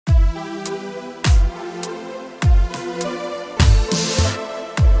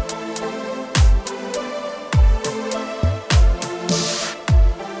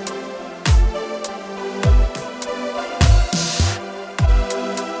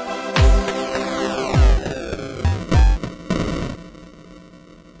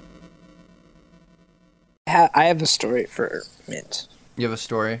I have a story for Mint. You have a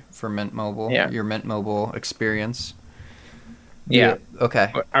story for Mint Mobile? Yeah. Your Mint Mobile experience? Yeah.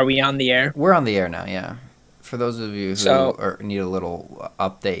 Okay. Are we on the air? We're on the air now, yeah. For those of you who So, need a little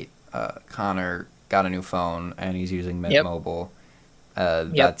update, Connor got a new phone and he's using Mint yep, Mobile.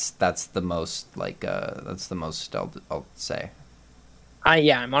 yep. That's the most that's the most I'll say.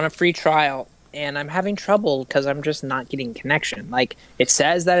 I'm on a free trial and I'm having trouble because I'm just not getting connection. Like it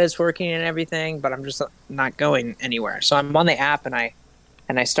says that it's working and everything, but I'm just not going anywhere. So I'm on the app and I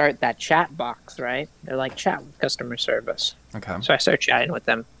start that chat box, right? They're like chat with customer service. Okay. So I start chatting with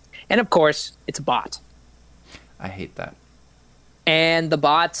them. And of course, it's a bot. I hate that. And the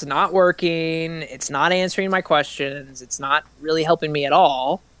bot's not working. It's not answering my questions. It's not really helping me at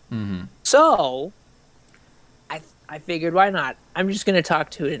all. Mm-hmm. So I figured, why not? I'm just going to talk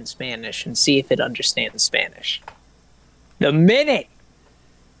to it in Spanish and see if it understands Spanish. The minute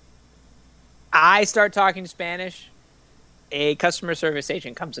I start talking Spanish, a customer service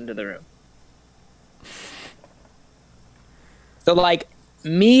agent comes into the room. So, like,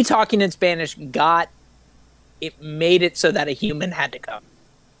 me talking in Spanish made it so that a human had to come.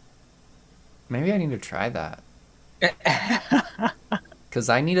 Maybe I need to try that. Because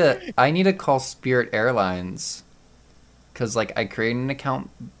I need to call Spirit Airlines. Because, like, I created an account,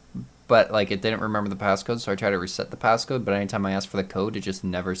 but, like, it didn't remember the passcode, so I tried to reset the passcode, but anytime I ask for the code, it just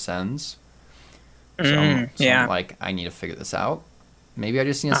never sends. So I'm like, I need to figure this out. Maybe I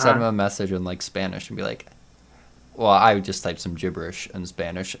just need to send them a message in, like, Spanish and be like, well, I would just type some gibberish in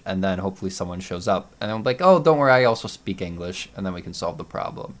Spanish, and then hopefully someone shows up. And I'm like, oh, don't worry, I also speak English, and then we can solve the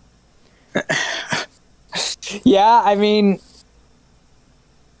problem. Yeah, I mean,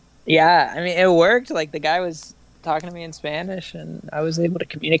 it worked. Like, the guy was talking to me in Spanish, and I was able to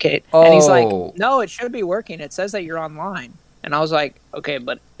communicate. Oh. And he's like, no, it should be working. It says that you're online. And I was like, okay,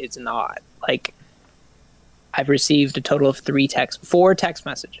 but it's not. Like, I've received a total of 4 text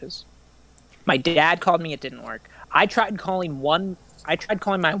messages. My dad called me, it didn't work. I tried calling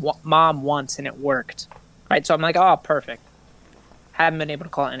my mom once, and it worked. Right, so I'm like, oh, perfect. Haven't been able to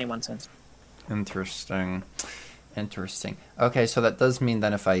call anyone since. Interesting. Okay, so that does mean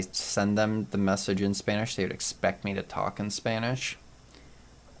then if I send them the message in Spanish, they would expect me to talk in Spanish?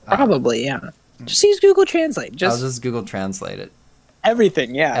 Probably, yeah. Just use Google Translate. I'll just Google Translate it.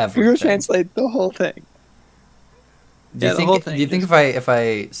 Everything, yeah. Everything. Google Translate the whole thing. Do you think if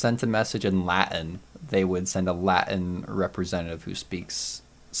I sent a message in Latin, they would send a Latin representative who speaks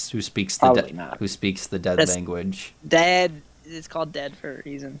the dead language? Dead. It's called dead for a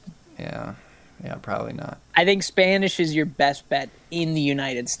reason. Yeah, probably not. I think Spanish is your best bet in the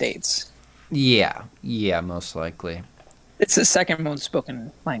United States. Yeah, most likely. It's the second most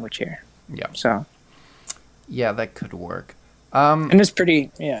spoken language here. Yeah. So. Yeah, that could work. And it's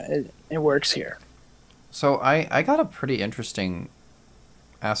pretty. Yeah, it works here. So I got a pretty interesting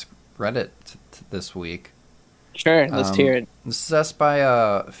Ask Reddit this week. Sure, let's hear it. This is asked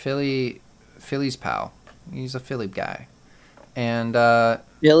by Philly's pal. He's a Philly guy, and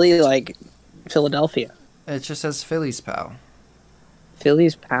Philly, like Philadelphia. It just says Philly's pal.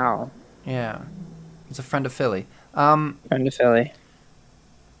 Philly's pal. Yeah, he's a friend of Philly. Friend of Philly.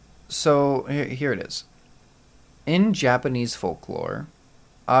 So here it is. In Japanese folklore,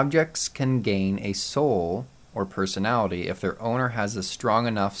 objects can gain a soul or personality if their owner has a strong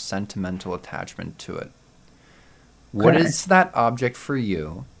enough sentimental attachment to it. What is that object for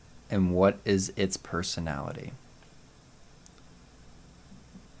you, and what is its personality?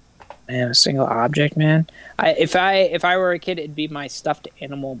 Man, a single object, man. If I were a kid, it'd be my stuffed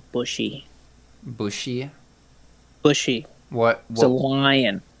animal Bushy. Bushy? Bushy. What? It's a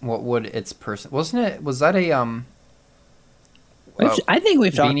lion. What would its person? Wasn't it? Was that a I think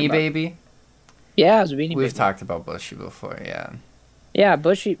we've talked Beanie about Baby. Yeah, it was a Beanie Baby. We've talked about Bushy before. Yeah. Yeah,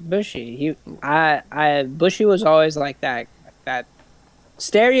 Bushy. Bushy was always like that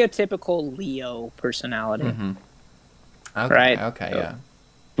stereotypical Leo personality. Mm-hmm. Okay, right. Okay. So, yeah.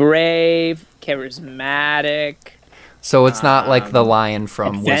 Brave, charismatic. So it's not like the lion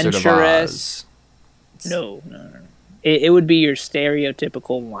from Wizard of Oz. No. It would be your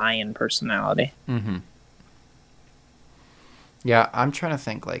stereotypical lion personality. Mm-hmm. Yeah, I'm trying to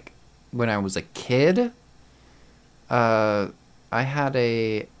think, like, when I was a kid, I know I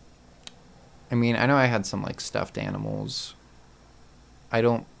had some, like, stuffed animals. I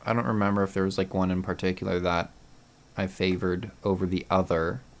don't remember if there was, like, one in particular that I favored over the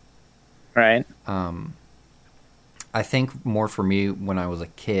other. Right. I think more for me when I was a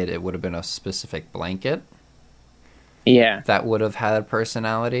kid, it would have been a specific blanket. Yeah. That would have had a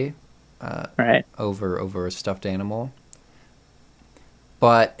personality. Right. Over a stuffed animal.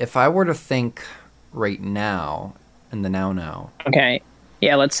 But if I were to think right now in the now. Okay.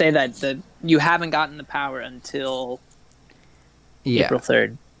 Yeah, let's say that you haven't gotten the power until Yeah. April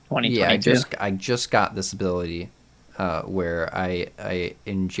 3rd, Yeah, 2022. I just got this ability where I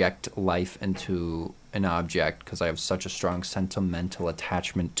inject life into an object because I have such a strong sentimental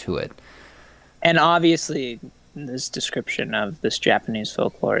attachment to it. And obviously, this description of this Japanese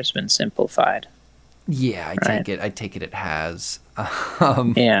folklore has been simplified, Yeah, right? I take it has.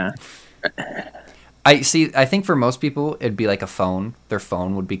 Um, Yeah. I see. I think for most people, it'd be like a phone. Their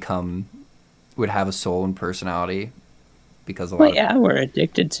phone would have a soul and personality because a Well, lot of yeah, we're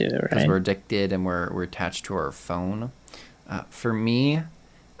addicted to it, because right? we're addicted and we're attached to our phone. For me,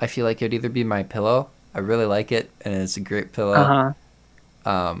 I feel like it'd either be my pillow. I really like it, and it's a great Uh pillow.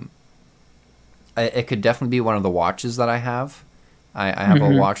 huh. It could definitely be one of the watches that I have. I have a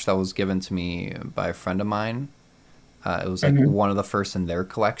Hmm. watch that was given to me by a friend of mine. It was like Hmm. one of the first in their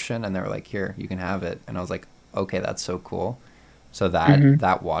collection, and they were like, "Here, you can have it." And I was like, "Okay, that's so cool." So Hmm.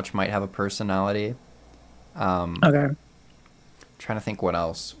 that watch might have a personality. Okay. Trying to think what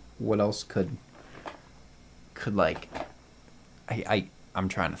else. What else could like I'm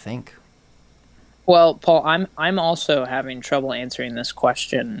trying to think. Well, Paul, I'm also having trouble answering this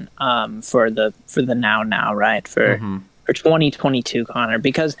question for the now, right? Mm-hmm. For 2022, Connor,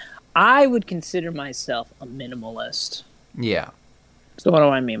 because I would consider myself a minimalist. Yeah. So what do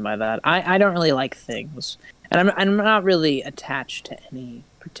I mean by that? I don't really like things, and I'm not really attached to any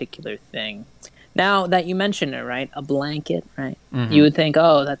particular thing. Now that you mention it, right, a blanket, right? You Mm-hmm. would think,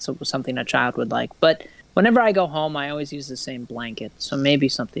 oh, that's something a child would like, but whenever I go home, I always use the same blanket, so maybe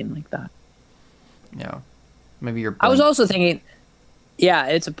something like that. Yeah. Maybe you're I was blank. also thinking, yeah,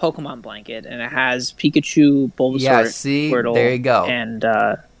 it's a Pokemon blanket, and it has Pikachu, Yeah. Bulbasaur, See, there Squirtle, you go.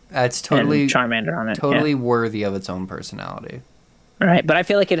 That's and totally Charmander on it. Yeah, totally worthy of its own personality. right. But I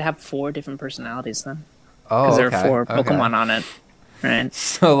feel like it'd have four different personalities then, because Oh, there are okay. four Okay. Pokemon on it, right?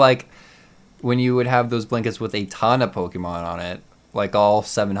 So like when you would have those blankets with a ton of Pokemon on it, like all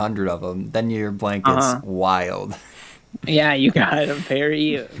 700 of them, then your Uh blanket's huh. wild. Yeah, you got a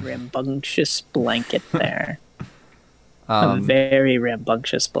very rambunctious blanket there. A Um, very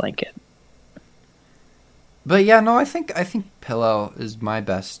rambunctious blanket. but yeah, no, I think pillow is my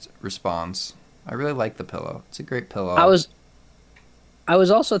best response. I really like the pillow. It's a great I pillow. was I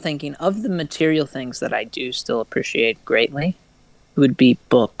was also thinking of the material things that I do still appreciate greatly would be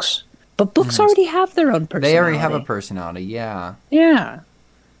books. But books Mhm. already have their own They already have a personality. personality, yeah. Yeah,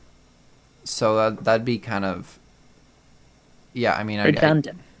 So that'd be kind of yeah. I mean,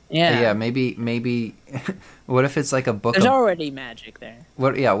 redundant. yeah, Yeah, maybe. What if it's like a book there's of already magic there.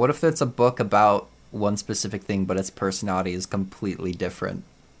 what? Yeah, what if it's a book about one specific thing, but its personality is completely different?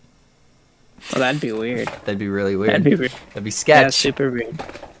 Well, that'd be weird. That'd be really That'd weird. be weird. That'd be Yeah, sketch. super weird.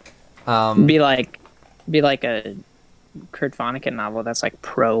 Um, Be like, be like a Kurt Vonnegut novel that's like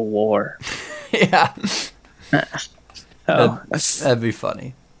pro-war. yeah, Oh, that'd be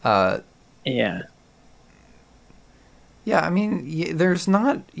funny. yeah. Yeah, I mean, there's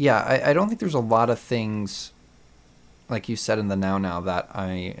not. Yeah, I don't think there's a lot of things, like you said in the now that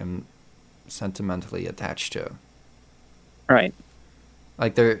I am sentimentally attached to. Right.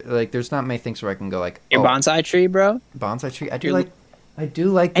 There's not many things where I can go like, Your oh, bonsai tree, bro. bonsai tree. Your, I do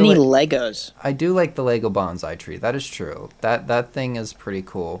like any Legos? I do like the Lego bonsai tree. That is true. That thing is pretty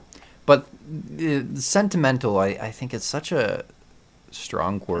cool. But sentimental, I think it's such a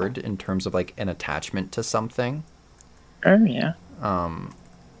strong word in terms of like an attachment to something. Oh yeah.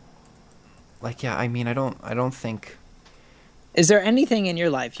 Like yeah, I mean, I don't think Is there anything in your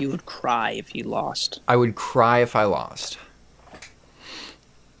life you would cry if you lost? I would cry if I lost.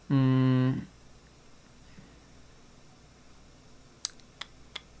 Mm,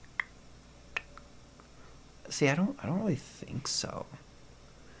 see, I don't really think so.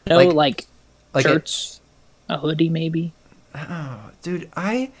 No, like Like shirts, a hoodie, maybe. oh, dude,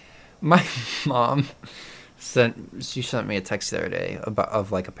 my mom she sent me a text the other day about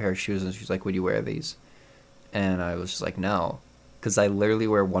of like a pair of shoes, and she's like, "Would you wear these?" And I was just like, "No," because I literally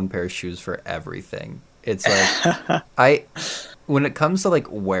wear one pair of shoes for everything. It's like I when it comes to like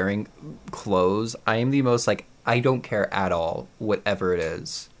wearing clothes, I am the most like I don't care at all, whatever it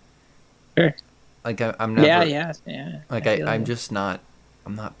is. Sure. Like I'm Yeah, never yeah, yeah. like I feel I'm you. just not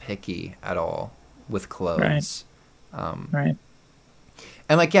I'm not picky at all with Right, clothes. right.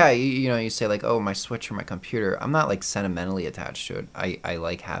 And like yeah, you know, you say like, oh, my Switch or my computer. I'm not like sentimentally attached to it. I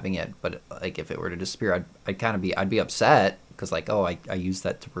like having it, but like if it were to disappear, I'd kind of be I'd be upset because like oh I use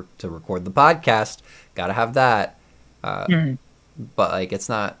that to record the podcast. Gotta have that. Mm. But like it's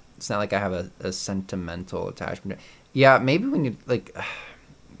not like I have a sentimental attachment. Yeah, maybe when you like,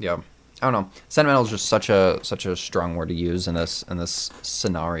 yeah, I don't know. Sentimental is just such a strong word to use in this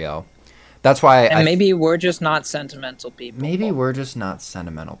scenario. That's why And maybe we're just not sentimental people. maybe we're just not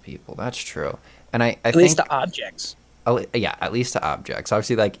sentimental people. That's true. And I At think least to objects. yeah, at least to objects.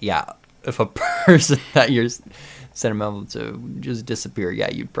 Obviously, like yeah, if a person that you're sentimental to just disappear,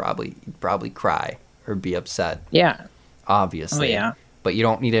 yeah, you'd probably cry or be upset. Yeah. Obviously, Oh, yeah. but you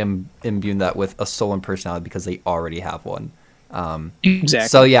don't need to imbue that with a soul and personality because they already have one. Exactly.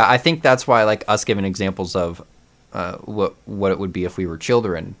 So yeah, I think that's why like us giving examples of what it would be if we were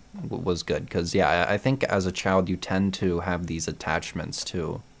children was good because yeah, I think as a child you tend to have these attachments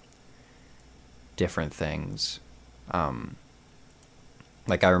to different things.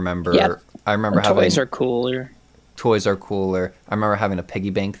 Like I remember having toys are cooler. toys are cooler. I remember having a piggy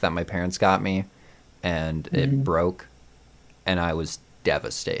bank that my parents got me, and it broke, and I was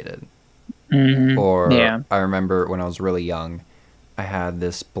devastated. Mm-hmm. Or Yeah. I remember when I was really young, I had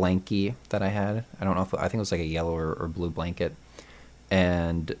this blankie that I had. I don't know if I think it was like a yellow or blue blanket,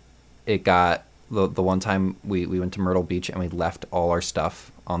 and it got the one time we went to Myrtle Beach and we left all our stuff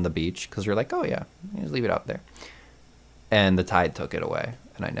on the beach because we were like, oh yeah, just leave it out there, and the tide took it away,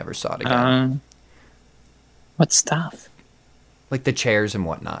 and I never saw it again. What stuff? Like the chairs and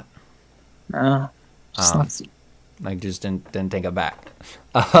whatnot. Just let's- Like just didn't take it back.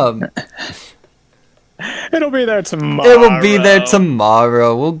 It'll be there tomorrow. It will be there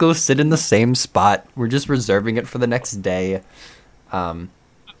tomorrow. We'll go sit in the same spot. We're just reserving it for the next day.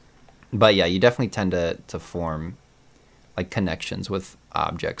 But yeah, you definitely tend to form like connections with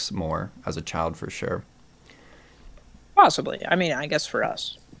objects more as a child for sure. Possibly. I mean, I guess for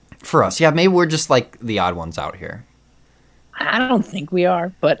us. For us, yeah, maybe we're just like the odd ones out here. I don't think we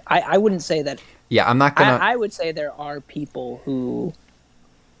are, but I wouldn't say that. Yeah, I'm not gonna. I would say there are people who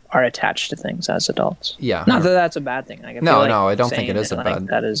are attached to things as adults. Yeah. Not that that's a bad thing. Like, No, like no, I don't think it saying is a like, bad-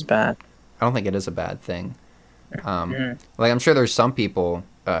 That is bad. I don't think it is a bad thing. Like I'm sure there's some people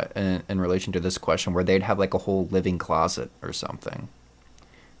in relation to this question where they'd have like a whole living closet or something,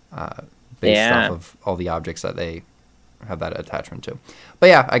 based Yeah. off of all the objects that they have that attachment to. But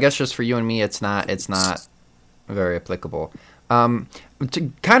yeah, I guess just for you and me, it's not very applicable.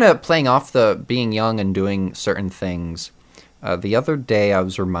 To kind of playing off the being young and doing certain things. The other day, I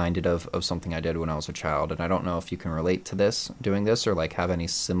was reminded of something I did when I was a child, and I don't know if you can relate to doing this, or like have any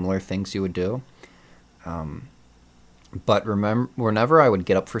similar things you would do. But remember, whenever I would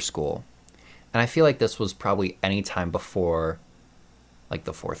get up for school, and I feel like this was probably any time before, like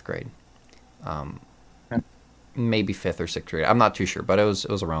the 4th grade, maybe 5th or 6th grade. I'm not too sure, but it was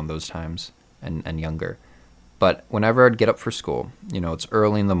around those times and younger. But whenever I'd get up for school, it's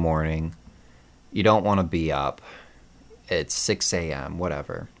early in the morning, you don't want to be up. It's 6 a.m.,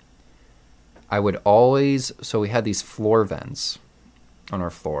 whatever. I would always, so we had these floor vents on our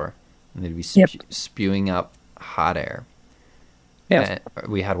floor, and they'd be spewing up hot air. Yeah.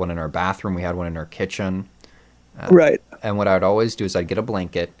 We had one in our bathroom, we had one in our kitchen. Right. And what I would always do is I'd get a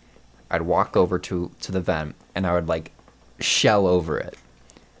blanket, I'd walk over to the vent, and I would like shell over it.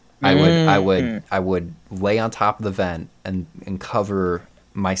 I would lay on top of the vent and cover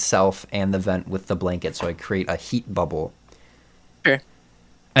myself and the vent with the blanket so I create a heat bubble. Sure.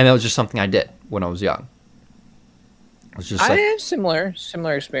 And that was just something I did when I was young. It was just I like, have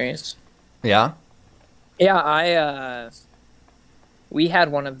similar experience. yeah? Yeah, we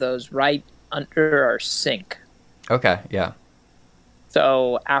had one of those right under our sink. Okay, yeah.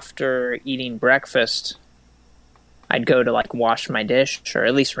 So after eating breakfast, I'd go to like wash my dish or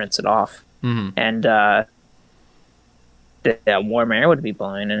at least rinse it off. Mm-hmm. And that warm air would be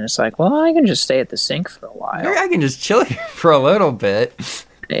blowing, and it's like, well, I can just stay at the sink for a while. I can just chill here for a little bit.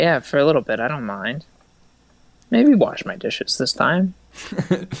 Yeah, for a little bit, I don't mind. Maybe wash my dishes this time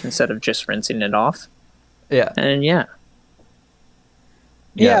instead of just rinsing it off. Yeah. And yeah,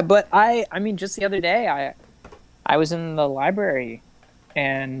 but I mean, just the other day, I was in the library,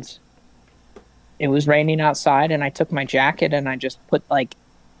 and it was raining outside, and I took my jacket and I just put like,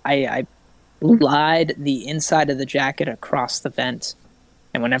 I lied the inside of the jacket across the vent,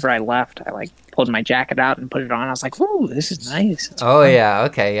 and whenever I left, I like pulled my jacket out and put it on. I was like, "Ooh, this is nice." It's Oh fun. yeah,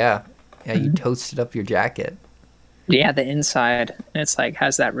 okay, yeah. Yeah, you toasted up your jacket. Yeah, the inside. It's like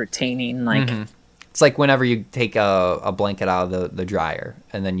has that retaining like. Mm-hmm. It's like whenever you take a blanket out of the dryer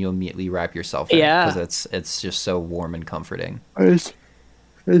and then you immediately wrap yourself in Yeah. because it's just so warm and comforting. It's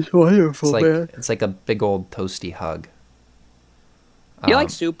wonderful, It's like a big old toasty hug. You like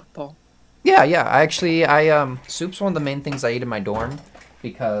soup, Paul? Yeah. Soup's one of the main things I eat in my dorm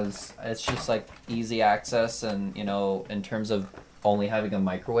because it's just like easy access and in terms of only having a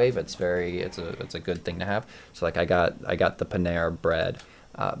microwave, it's a good thing to have. So like I got the Panera bread.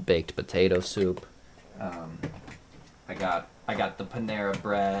 baked potato soup. I got the Panera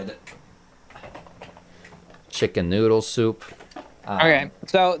bread, chicken noodle soup. Okay,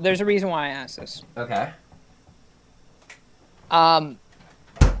 so there's a reason why I asked this. Okay.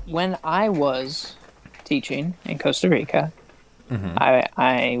 When I was teaching in Costa Rica, Mm-hmm.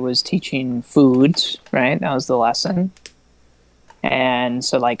 I was teaching foods, right? That was the lesson. And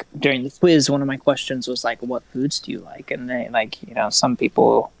so, like, during the quiz, one of my questions was, like, what foods do you like? And they, like, you know, some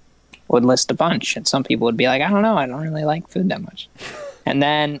people would list a bunch, and some people would be like, I don't know, I don't really like food that much. And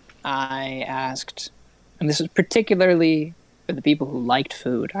then I asked, and this is particularly for the people who liked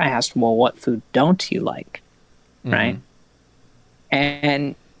food, I asked, well, what food don't you like? Right?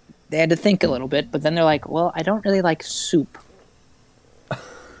 And they had to think a little bit, but then they're like, well, I don't really like soup.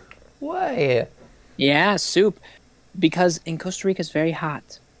 Why? Yeah, soup. Because in Costa Rica, it's very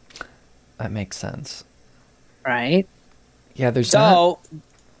hot. That makes sense. Right? Yeah, there's not... So,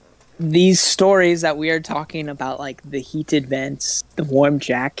 these stories that we are talking about, like the heated vents, the warm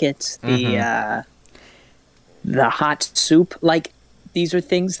jackets, the hot soup, like, these are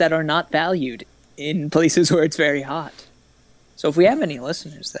things that are not valued in places where it's very hot. So if we have any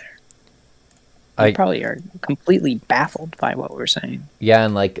listeners there, they probably are completely baffled by what we're saying. Yeah,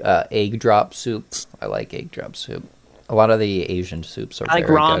 and like egg drop soup. I like egg drop soup. A lot of the Asian soups are I like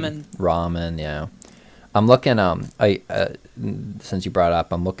very ramen. good. Ramen, yeah. I'm looking. Since you brought it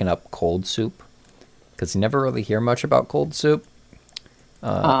up, I'm looking up cold soup because you never really hear much about cold soup.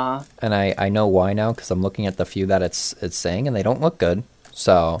 And I know why now because I'm looking at the few that it's saying, and they don't look good.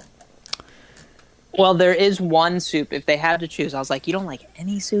 So. Well, there is one soup. If they had to choose, I was like, you don't like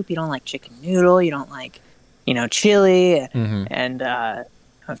any soup? You don't like chicken noodle? You don't like, you know, chili? And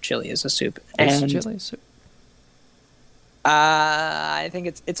chili is a soup. It's chili soup. I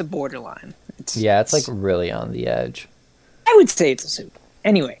think it's a borderline. It's like really on the edge. I would say it's a soup.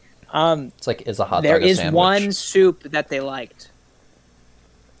 Anyway, it's like is a hot dog there a is sandwich? one soup that they liked.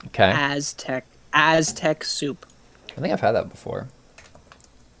 Okay. Aztec soup. I think I've had that before.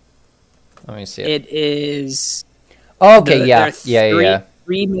 Let me see it. It is. Oh, okay, yeah.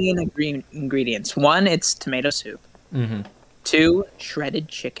 Three main ingredients. One, it's tomato soup. 2, shredded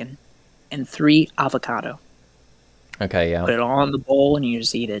chicken. And 3, avocado. Okay, yeah. Put it all in the bowl and you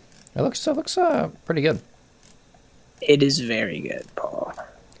just eat it. It looks pretty good. It is very good, Paul.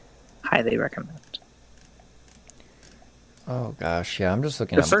 Highly recommend. Oh gosh, yeah. I'm just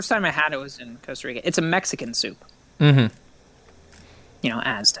looking. The first time I had it was in Costa Rica. It's a Mexican soup. You know,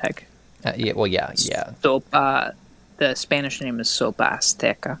 Aztec. Yeah. Well, yeah. Sopa. The Spanish name is Sopa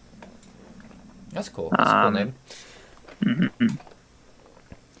Azteca. That's cool. That's a cool name.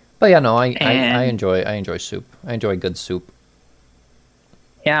 But yeah, no, I enjoy soup. I enjoy good soup.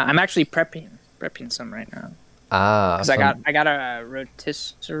 Yeah, I'm actually prepping some right now. Because I got a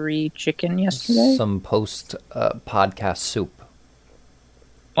rotisserie chicken yesterday. Some post podcast soup.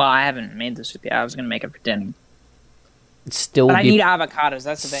 Well, I haven't made the soup yet. I was gonna make it for dinner. But I need avocados.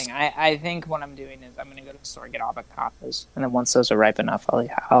 That's the thing. I think what I'm doing is I'm gonna go to the store and get avocados, and then once those are ripe enough,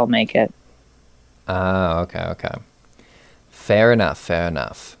 I'll make it. Okay. Fair enough.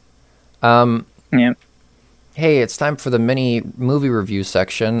 Yeah. Hey, it's time for the mini movie review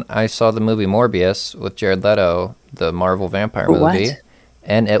section. I saw the movie Morbius with Jared Leto, the Marvel vampire movie,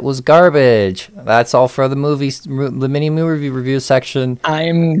 and it was garbage. That's all for the mini movie review section.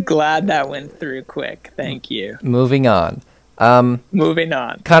 I'm glad that went through quick. Thank you. Moving on. Moving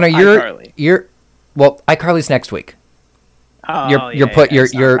on. Connor, you're iCarly's next week. Oh,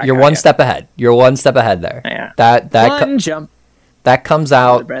 you're one step ahead. You're one step ahead there. Yeah. That jump. That comes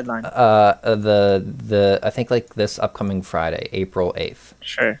out the bread line. I think like this upcoming Friday, April 8th.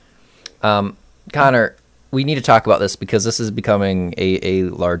 Sure. Connor, we need to talk about this because this is becoming a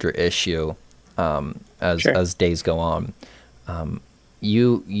larger issue as days go on.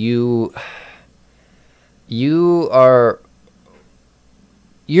 You're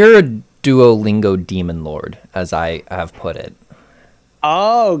a Duolingo demon lord, as I have put it.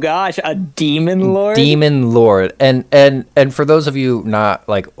 Oh gosh, a demon lord. Demon lord, and for those of you not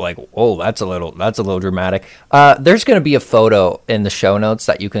like oh that's a little dramatic. There's gonna be a photo in the show notes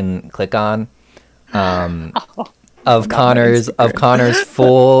that you can click on, of Connor's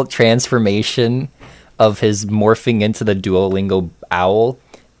full transformation of his morphing into the Duolingo owl,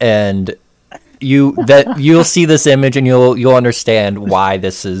 and you'll see this image and you'll understand why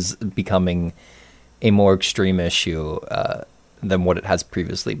this is becoming a more extreme issue than what it has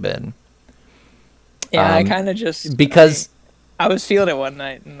previously been. Yeah, I kind of just because I was feeling it one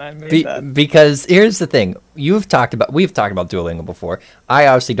night and I made that. Because here's the thing: we've talked about Duolingo before. I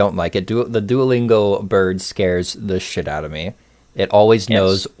obviously don't like it. The Duolingo bird scares the shit out of me. It always Yes.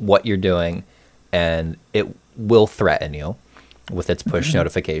 knows what you're doing, and it will threaten you with its push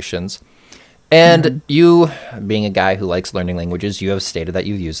notifications. And you, being a guy who likes learning languages, you have stated that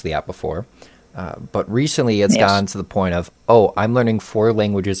you've used the app before. But recently it's Yes. gotten to the point of, oh, I'm learning 4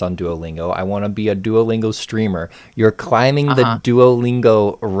 languages on Duolingo. I want to be a Duolingo streamer. You're climbing the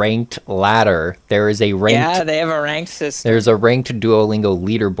Duolingo ranked ladder. There is a ranked Yeah, they have a ranked system. There's a ranked Duolingo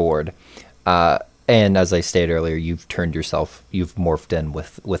leaderboard. And as I stated earlier, you've morphed in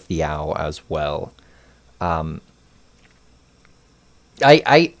with the owl as well. I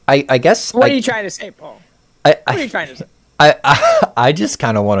guess What are you trying to say, Paul? What are you trying to say? I just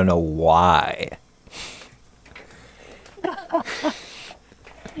kind of want to know why.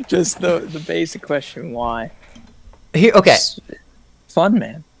 Just the basic question, why? Here, okay. It's fun,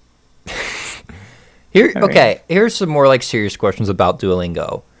 man. Here, All okay. Here's some more like serious questions about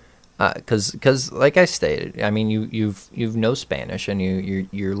Duolingo, because like I stated, I mean you've know Spanish and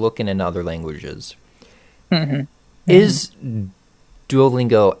you're looking in other languages. Is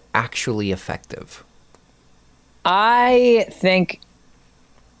Duolingo actually effective? I think,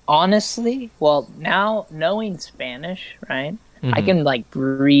 honestly, well, now knowing Spanish, right, I can like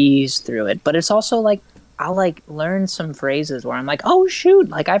breeze through it. But it's also like I'll like learn some phrases where I'm like, oh shoot,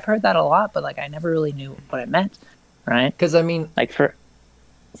 like I've heard that a lot, but like I never really knew what it meant, right? Because I mean, Like for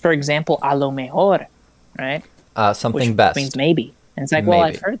example, a lo mejor, right? something Which best. means maybe. And it's like, well,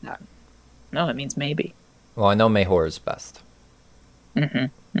 Maybe. I've heard that. No, it means maybe. Well, I know mejor is best.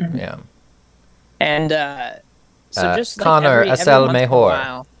 Yeah. And so just like Connor, every es el once in a mejor.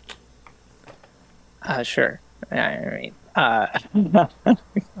 while- Sure. I mean, Oh,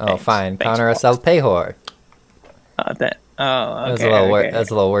 Thanks. fine. Thanks, Connor es Paul. el peor. Oh, That's okay. a little Okay.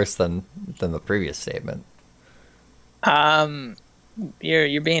 that's a little worse than the previous statement.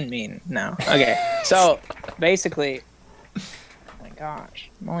 You're being mean now. Okay, so basically, oh my gosh,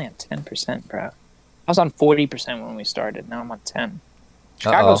 I'm only at 10%, bro. I was on 40% when we started. Now I'm on 10.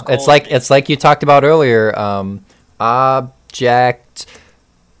 Chicago's cold, It's like man. you talked about earlier. Object.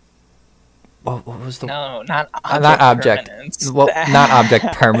 What was the No, not not object? permanence. Well, not object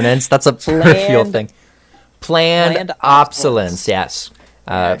permanence. That's a peripheral Planned- thing. Planned planned obsolescence. obsolescence. Yes.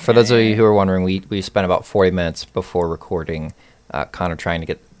 Yeah, For those of you who are wondering, we spent about 40 minutes before recording, Connor trying to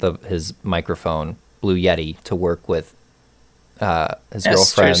get his microphone Blue Yeti to work with his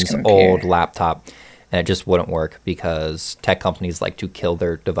Esther's girlfriend's computer. old laptop, and it just wouldn't work because tech companies like to kill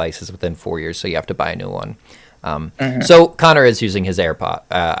their devices within 4 years, so you have to buy a new one. So Connor is using his Apple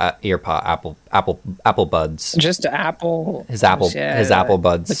Buds. Just Apple. His Apple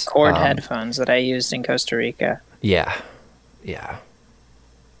Buds. The cord headphones that I used in Costa Rica. Yeah.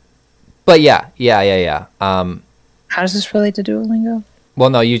 But yeah. How does this relate to Duolingo? Well,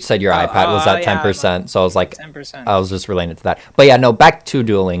 no, you said your iPad was at yeah, 10%, so I was like, 10%. I was just relating it to that. But yeah, no, back to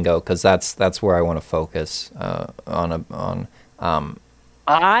Duolingo because that's where I want to focus on.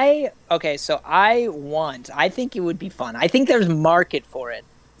 I think it would be fun. I think there's market for it.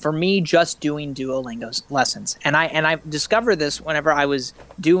 For me, just doing Duolingo lessons, and I discovered this whenever I was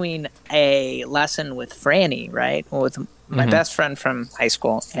doing a lesson with Franny, right, with my best friend from high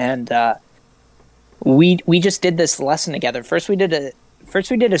school, and we just did this lesson together. First we did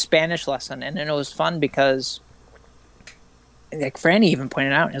a Spanish lesson, and then it was fun because, like Franny even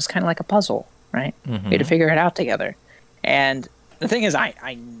pointed out, it was kind of like a puzzle, right? We had to figure it out together, and the thing is,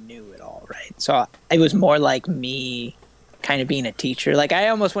 I knew it all, right? So it was more like me kind of being a teacher. Like I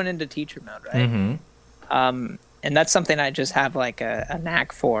almost went into teacher mode, right? And that's something I just have like a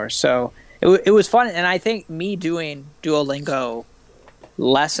knack for. So it was fun, and I think me doing Duolingo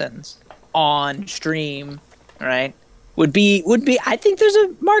lessons on stream, right, would be. I think there's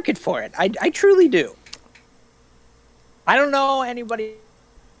a market for it. I truly do. I don't know anybody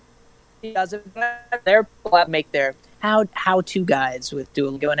who does it, but they're people that make their how-to guides with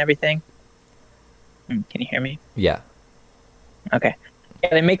Duolingo and everything. Can you hear me? Yeah. Okay. Yeah,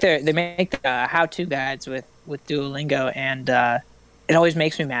 they make the how-to guides with Duolingo, and it always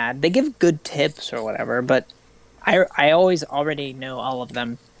makes me mad. They give good tips or whatever, but I always already know all of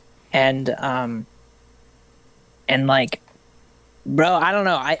them, and like, bro, I don't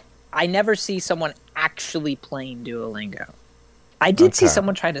know. I never see someone actually playing Duolingo. I did see Okay.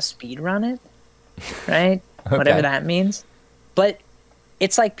 someone try to speed run it, right? Whatever that means, but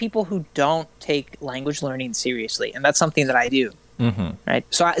it's like people who don't take language learning seriously, and that's something that I do. Right.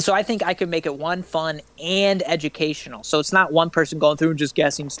 So I think I could make it one fun and educational. So it's not one person going through and just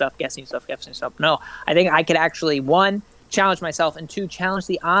guessing stuff. No, I think I could actually, one, challenge myself, and two, challenge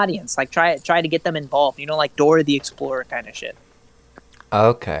the audience. Like try to get them involved. You know, like Dora the Explorer kind of shit.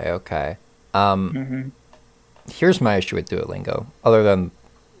 Okay. here's my issue with Duolingo, other than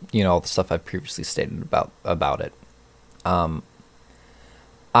all the stuff I've previously stated about it.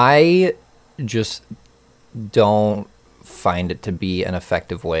 I just don't find it to be an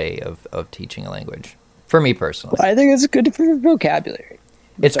effective way of teaching a language for me personally. I think it's good for vocabulary.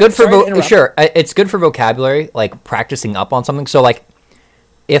 It's good for it's good for vocabulary, like practicing up on something. So like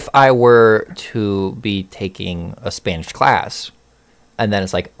if I were to be taking a Spanish class and then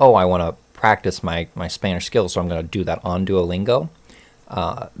it's like, oh, I want to practice my Spanish skills, so I'm going to do that on Duolingo.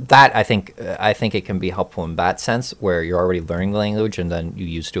 That I think it can be helpful in that sense, where you're already learning the language and then you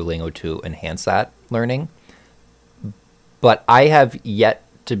use Duolingo to enhance that learning. But I have yet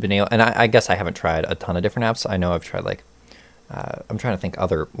to been able, and I guess I haven't tried a ton of different apps. I know I've tried I'm trying to think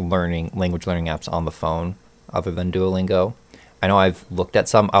other language learning apps on the phone other than Duolingo. I know I've looked at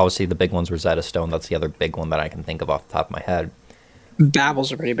some. Obviously, the big ones were Rosetta Stone. That's the other big one that I can think of off the top of my head.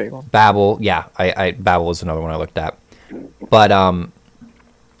 Babbel's a pretty big one. Babbel, yeah. Babbel is another one I looked at. But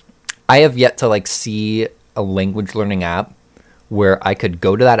I have yet to see a language learning app where I could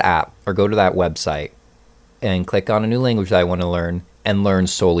go to that app or go to that website and click on a new language that I want to learn and learn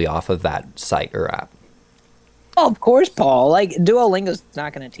solely off of that site or app. Oh, of course, Paul. Duolingo's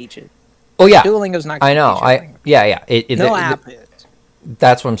not going to teach it. Oh yeah, Duolingo's not going to teach it. Yeah. No app is.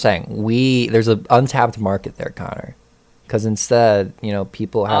 That's what I'm saying. There's an untapped market there, Connor. Because instead,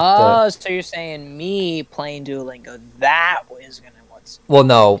 people have to... Oh, so you're saying me playing Duolingo, that is going to... Well,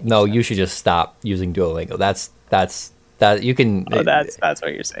 no, you should just stop using Duolingo. That's you can... Oh, that's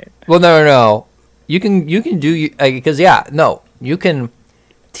what you're saying. Well, no. You can do... Because, you can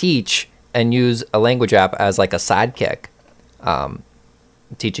teach and use a language app as like a sidekick,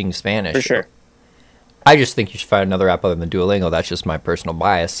 teaching Spanish. For sure. I just think you should find another app other than Duolingo. That's just my personal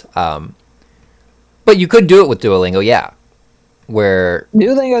bias. But you could do it with Duolingo, yeah. Where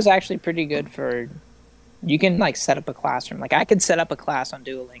Duolingo is actually pretty good for... You can set up a classroom. I could set up a class on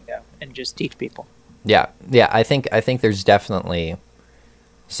Duolingo and just teach people. Yeah. I think there's definitely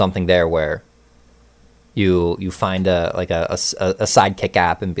something there where you find a sidekick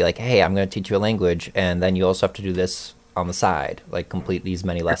app and be like, hey, I'm going to teach you a language, and then you also have to do this on the side, complete these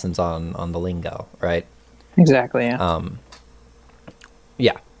many lessons on the lingo, right? Exactly. Yeah.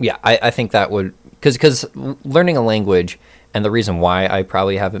 Yeah. I think that would because learning a language. And the reason why I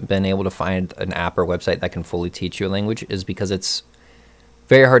probably haven't been able to find an app or website that can fully teach you a language is because it's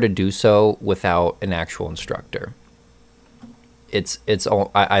very hard to do so without an actual instructor.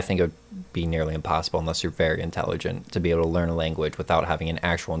 I think it would be nearly impossible unless you're very intelligent to be able to learn a language without having an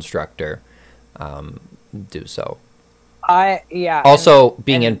actual instructor do so. Also,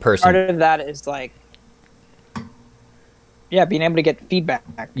 being in person. Part of that is being able to get feedback.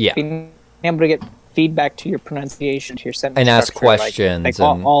 Yeah. Being able to get feedback to your pronunciation, to your sentence and structure, ask questions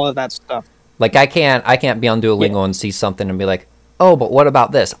and all of that stuff. I can't be on Duolingo and see something and be like, oh, but what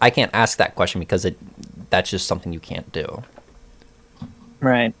about this? I can't ask that question because that's just something you can't do.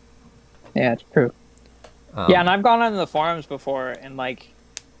 Right. Yeah, it's true. And I've gone on the forums before and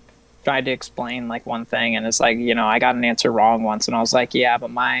tried to explain one thing, and it's I got an answer wrong once, and I was like, yeah,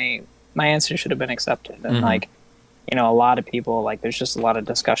 but my answer should have been accepted, and a lot of people, there's just a lot of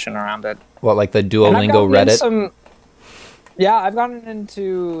discussion around it. What, the Duolingo Reddit? I've gotten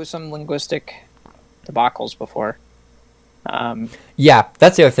into some linguistic debacles before. Yeah,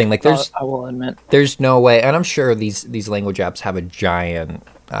 that's the other thing. I will admit. There's no way, and I'm sure these language apps have a giant,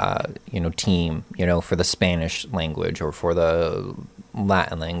 team, for the Spanish language or for the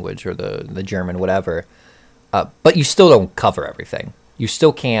Latin language or the German, whatever. But you still don't cover everything. You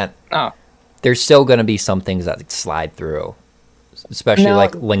still can't... Oh. There's still going to be some things that slide through, especially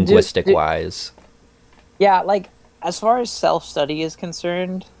linguistic-wise. Yeah, as far as self-study is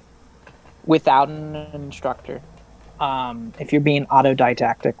concerned, without an instructor, if you're being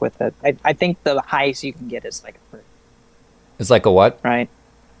autodidactic with it, I think the highest you can get is upper. It's a what? Right.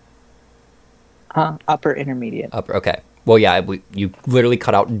 Upper intermediate. Upper, okay. Well, yeah, you literally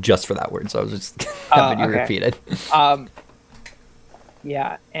cut out just for that word, so I was just having you repeat it.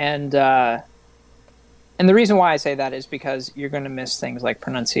 Yeah, and the reason why I say that is because you're going to miss things like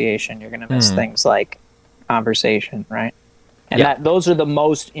pronunciation. You're going to miss things like conversation, right? And those are the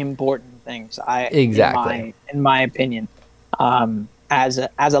most important things. Exactly. In my opinion, as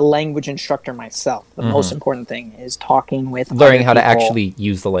a language instructor myself, the most important thing is talking with learning how to actually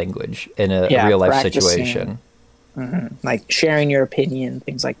use the language in a real life situation. Sharing your opinion,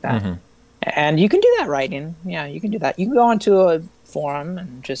 things like that. And you can do that writing. Yeah, you can do that. You can go onto a forum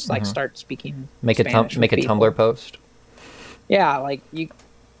and just start speaking. Make Spanish a Tumblr post. Yeah, you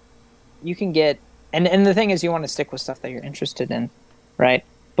can get, and the thing is, you want to stick with stuff that you're interested in, right?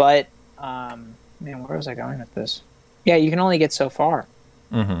 But Man, where was I going with this? Yeah, you can only get so far.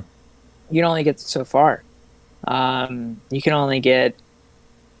 Mm-hmm. You can only get so far. You can only get.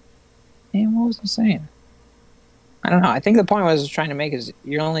 Man, what was I saying? I don't know. I think the point I was trying to make is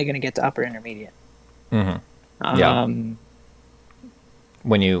you're only going to get to upper intermediate. Mm-hmm. Yeah.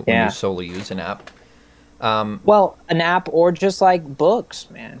 When you solely use an app. Well, an app or just like books,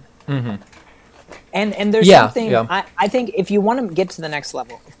 man. Mm-hmm. And there's something. I think if you want to get to the next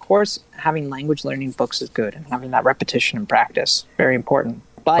level, of course, having language learning books is good, and having that repetition and practice very important.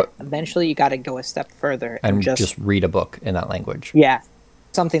 But eventually, you got to go a step further and just read a book in that language. Yeah,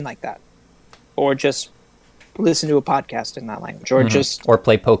 something like that, or just listen to a podcast in that language, or just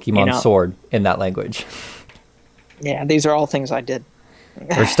play Pokemon Sword in that language. Yeah, these are all things I did.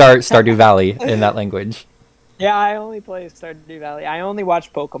 Or Stardew Valley in that language. Yeah, I only play Stardew Valley. I only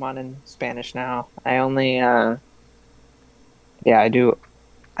watch Pokemon in Spanish now. I only, I do.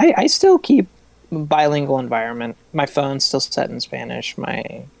 I still keep bilingual environment. My phone's still set in Spanish.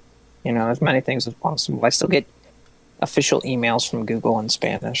 As many things as possible. I still get official emails from Google in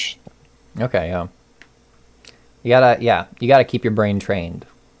Spanish. Okay, yeah. You gotta keep your brain trained,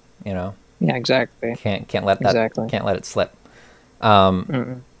 Yeah, exactly. Can't let it slip.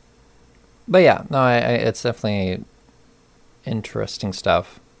 But yeah, no, it's definitely interesting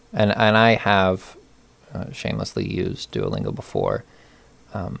stuff, and I have shamelessly used Duolingo before.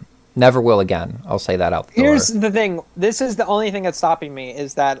 Never will again. I'll say that out the door. Here's the thing. This is the only thing that's stopping me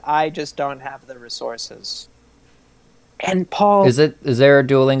is that I just don't have the resources. And Paul, is there a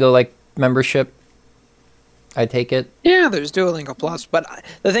Duolingo like membership? I take it. Yeah, there's Duolingo Plus, but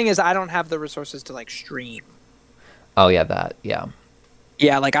the thing is, I don't have the resources to like stream. Oh yeah, yeah.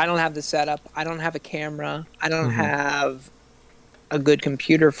 Yeah, like I don't have the setup. I don't have a camera. I don't have a good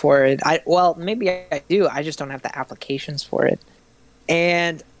computer for it. Maybe I do. I just don't have the applications for it.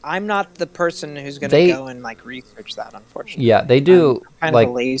 And I'm not the person who's going to go and like research that, unfortunately. Yeah, they do. I'm kind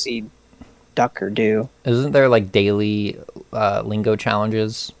of a lazy duck or do. Isn't there like daily lingo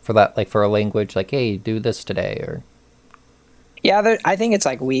challenges for that, like for a language, like, hey, do this today, or? Yeah, I think it's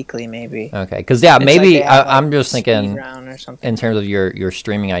like weekly, maybe. Okay, because maybe I'm just thinking or something. In terms of your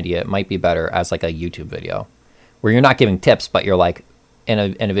streaming idea, it might be better as like a YouTube video, where you're not giving tips, but you're like in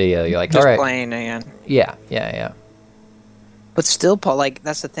a video, you're like, just all right, playing again. Yeah. But still, Paul, like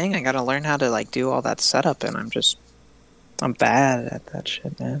that's the thing. I got to learn how to like do all that setup, and I'm bad at that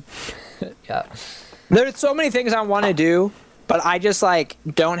shit, man. Yeah. There's so many things I want to do, but I just like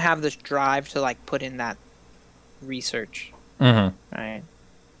don't have this drive to like put in that research. Mm-hmm. Right.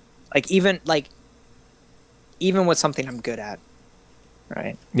 Like even with something I'm good at,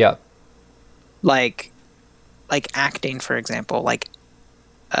 right? Yeah. Like acting, for example, like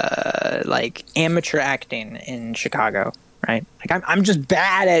amateur acting in Chicago, right? Like I'm just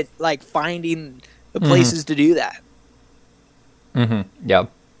bad at like finding the places to do that. Mm-hmm. Yeah.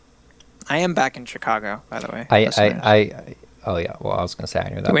 I am back in Chicago, by the way. Oh yeah. Well, I was gonna say I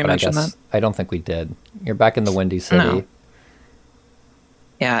knew that. Did we mention that? I don't think we did. You're back in the Windy City. No.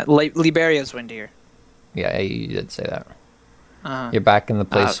 Yeah, Liberia's windier. Yeah, you did say that. You're back in the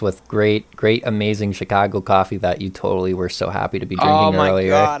place with great, amazing Chicago coffee that you totally were so happy to be drinking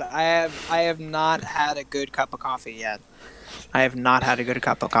earlier. Oh my god, I have not had a good cup of coffee yet. I went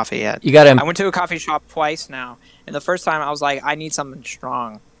to a coffee shop twice now, and the first time I was like, I need something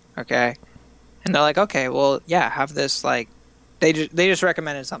strong, okay? And they're like, okay, well, yeah, have this, like, they just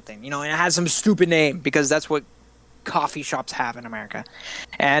recommended something, and it has some stupid name, because that's what coffee shops have in America.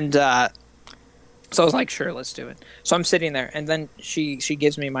 And so I was like, sure, let's do it. So I'm sitting there, and then she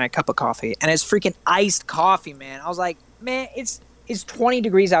gives me my cup of coffee, and it's freaking iced coffee, man. I was like, man, it's 20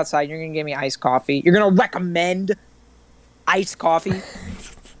 degrees outside. You're gonna give me iced coffee? You're gonna recommend iced coffee?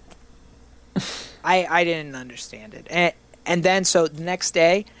 I didn't understand it. And then so the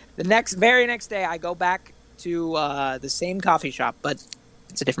very next day, I go back to the same coffee shop, but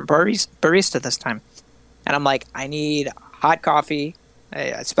it's a different barista this time. And I'm like, I need hot coffee.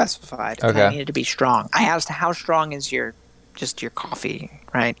 I specified. Okay. And I need it to be strong. I asked, how strong is your coffee,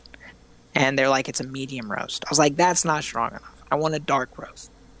 right? And they're like, it's a medium roast. I was like, that's not strong enough. I want a dark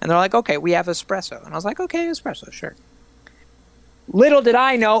roast. And they're like, okay, we have espresso. And I was like, okay, espresso, sure. Little did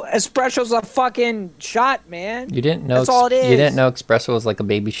I know, espresso's a fucking shot, man. You didn't know. That's all it is. You didn't know espresso was like a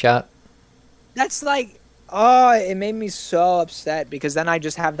baby shot? That's like... Oh, it made me so upset because then I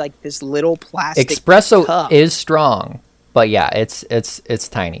just have like this little plastic espresso cup. Is strong, but yeah, it's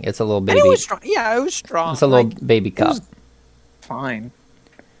tiny. It's a little baby. And it was strong. Yeah, it was strong. It's a little baby cup. Fine.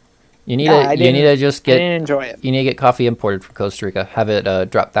 You need to just get. I didn't enjoy it. You need to get coffee imported from Costa Rica. Have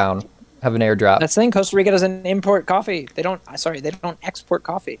it drop down. Have an airdrop. That's the thing. Costa Rica doesn't import coffee. They don't. Sorry, they don't export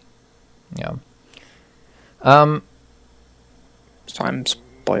coffee. Yeah. So I'm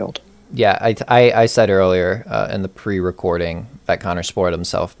spoiled. Yeah, I said earlier in the pre-recording that Connor spoiled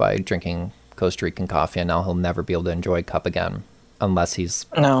himself by drinking Costa Rican coffee, and now he'll never be able to enjoy cup again unless he's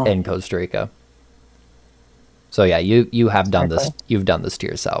No. in Costa Rica. So yeah, you have done this. Exactly. You've done this to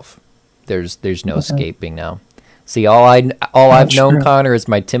yourself. There's no escaping now. See, all I've known, true. Connor, is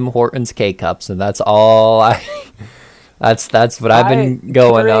my Tim Hortons K cups, and that's all I. That's what I've been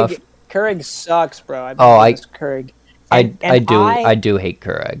going off. Keurig sucks, bro. I've Oh, been Keurig. I do hate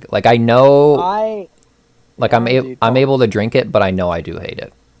Keurig. Like I know, like I'm dude, I'm don't. able to drink it, but I know I do hate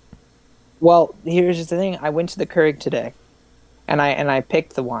it. Well, here's the thing. I went to the Keurig today, and I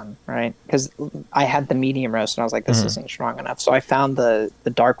picked the one, right? Because I had the medium roast, and I was like, this isn't strong enough. So I found the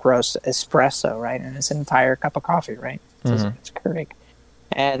dark roast espresso, right? And it's an entire cup of coffee, right? It's Keurig.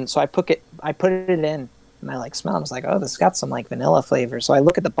 And so I put it in, and I like smell it. I was like, oh, this got some like vanilla flavor. So I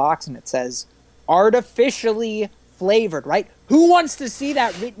look at the box, and it says artificially flavored, right? Who wants to see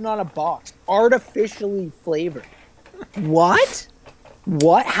that written on a box? Artificially flavored. What?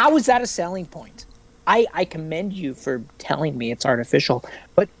 What? How is that a selling point? I commend you for telling me it's artificial,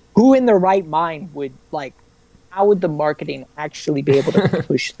 but who in their right mind would like? How would the marketing actually be able to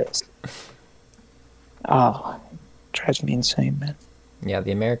push this? Oh, it drives me insane, man. Yeah,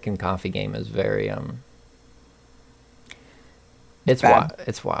 the American coffee game is very It's Bad. wild.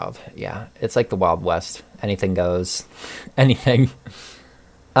 It's wild. Yeah, it's like the Wild West. Anything goes. Anything.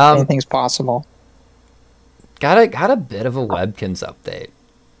 Anything's possible. Got a bit of a Webkins update.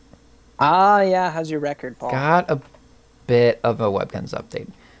 Ah, yeah. How's your record, Paul? Got a bit of a Webkins update.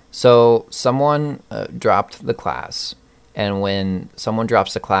 So someone dropped the class, and when someone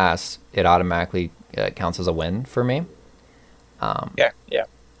drops the class, it automatically counts as a win for me. Yeah.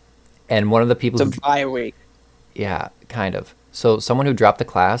 And one of the people It's a bye week. yeah, kind of. So someone who dropped the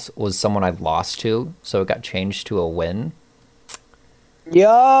class was someone I lost to, so it got changed to a win.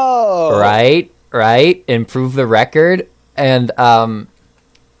 Yo. Right. Improve the record, and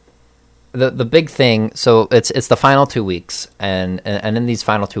the big thing. So it's the final 2 weeks, and in these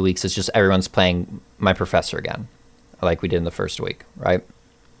final 2 weeks, it's just everyone's playing my professor again, like we did in the first week, right?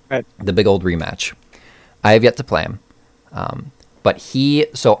 Right. The big old rematch. I have yet to play him, but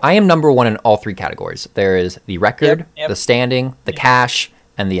so I am number one in all three categories. There is the record, Yep. the standing, the cash,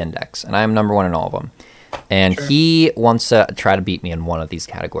 and the index, and I am number one in all of them. And he wants to try to beat me in one of these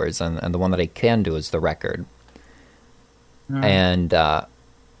categories, and the one that I can do is the record. And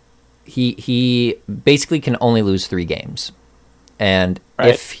he basically can only lose 3 games, and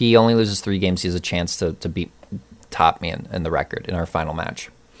if he only loses 3 games, he has a chance to top me in the record in our final match.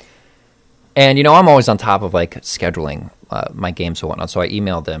 And I'm always on top of like scheduling my games and whatnot. So I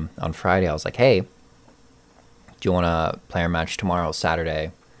emailed him on Friday. I was like, "Hey, do you want to play our match tomorrow,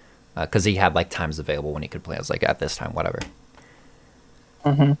 Saturday?" Because he had like times available when he could play. I was like, "At this time, whatever."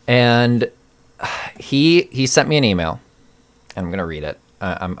 And he sent me an email, and I'm gonna read it.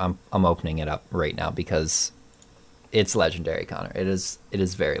 I'm opening it up right now because it's legendary, Connor. It is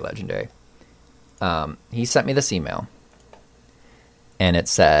very legendary. He sent me this email, and it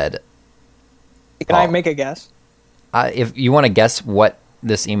said, Can I make a guess? if you want to guess what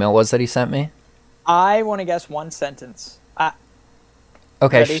this email was that he sent me. I want to guess one sentence.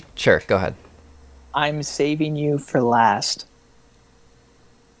 Okay, Ready? sure, go ahead. I'm saving you for last.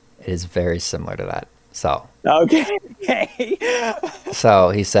 It is very similar to that. Okay. So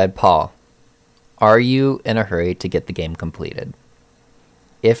he said, "Paul, are you in a hurry to get the game completed?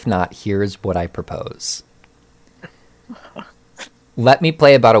 If not, here's what I propose. Let me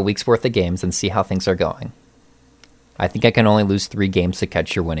play about a week's worth of games and see how things are going. I think I can only lose 3 games to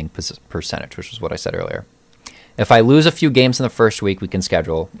catch your winning percentage," which was what I said earlier. "If I lose a few games in the first week, we can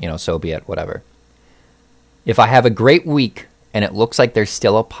schedule, so be it, whatever. If I have a great week and it looks like there's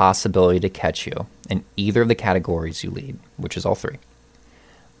still a possibility to catch you in either of the categories you lead," which is all 3,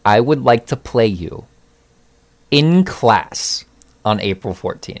 "I would like to play you in class on April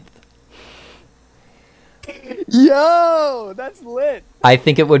 14th. Yo, that's lit. I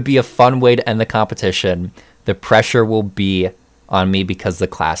think it would be a fun way to end the competition. The pressure will be on me because the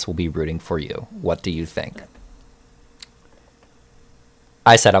class will be rooting for you. What do you think?"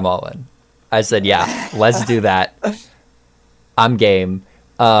 I said I'm all in. I said, yeah, let's do that. I'm game.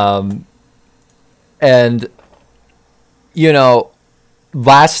 And,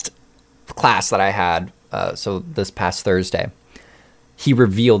 last class that I had, so this past Thursday, he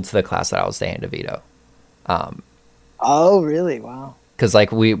revealed to the class that I was staying DeVito. Oh, really? Wow. Because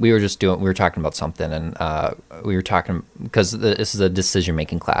we were talking about something, and we were talking because this is a decision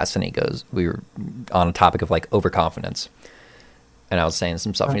making class, and we were on a topic of like overconfidence. and I was saying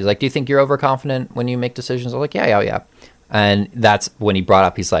some stuff, and he's like, "Do you think you're overconfident when you make decisions?" I was like, "Yeah, yeah, yeah." And that's when he brought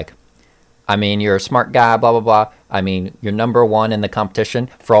up, he's like, "I mean, you're a smart guy, blah blah blah. I mean, you're number one in the competition."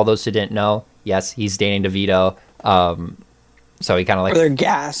 For all those who didn't know, yes, he's dating DeVito. So he kind of like, Or their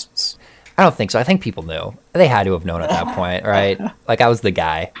gasps. I don't think so. I think people knew. They had to have known at that point, right? Like I was the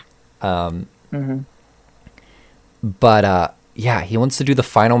guy. But yeah, he wants to do the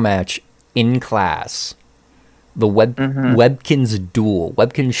final match in class. The Webkins duel,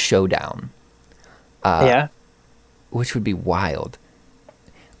 Webkins showdown. Yeah. Which would be wild.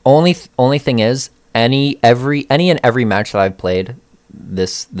 Only thing is, any and every match that I've played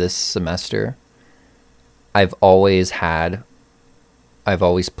this semester, I've always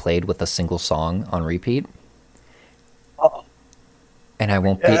played with a single song on repeat. Oh. And I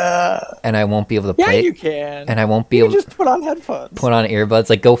won't be able to play. Yeah, you can. And I won't be You able just put on headphones. put on earbuds,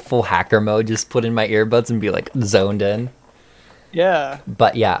 like go full hacker mode, just put in my earbuds and be like zoned in. Yeah.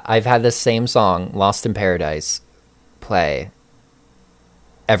 But yeah, I've had this same song, Lost in Paradise, play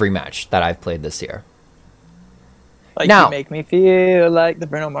every match that I've played this year. Like Now- You Make Me Feel Like the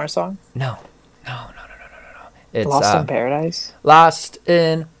Bruno Mars song. No. It's Lost in Paradise. Lost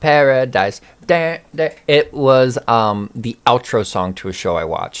in Paradise. It was the outro song to a show I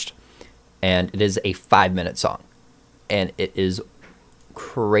watched, and it is a 5-minute song, and it is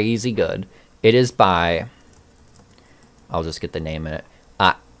crazy good. It is by, I'll just get the name in it,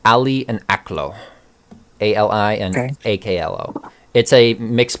 Ali and Aklo, Ali and Aklo. It's a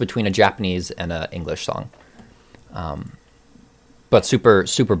mix between a Japanese and an English song, but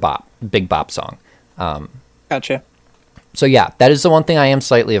super bop, big bop song. Gotcha. So yeah, that is the one thing I am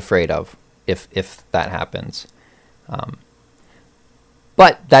slightly afraid of, if that happens.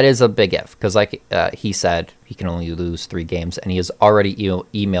 But that is a big if, because like he said, he can only lose 3 games, and he has already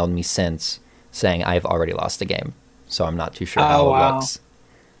emailed me since saying I've already lost a game, so I'm not too sure how it looks.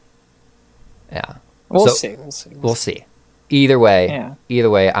 Yeah, We'll So- see. we'll see. Either way,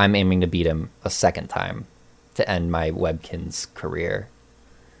 Yeah. I'm aiming to beat him a second time to end my Webkins career.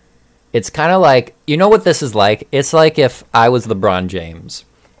 It's kind of like, you know what this is like? It's like if I was LeBron James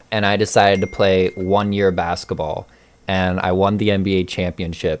and I decided to play 1 year basketball and I won the NBA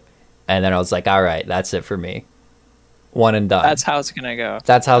championship, and then I was like, all right, that's it for me. One and done. That's how it's gonna go.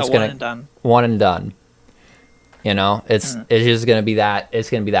 That's how it's One gonna and done. one and done. You know, it's just gonna be that. It's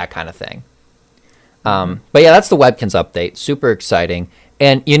gonna be that kind of thing. But yeah, that's the Webkins update. Super exciting.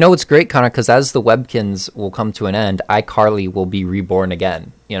 And you know what's great, Connor, because as the Webkins will come to an end, iCarly will be reborn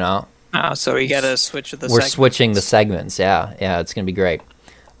again. You know, Oh, so we gotta switch the. we're switching the segments. Yeah, it's gonna be great.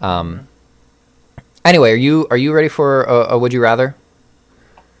 Anyway, are you ready for a Would You Rather?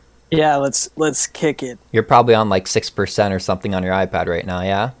 Yeah, let's kick it. You're probably on like 6% or something on your iPad right now.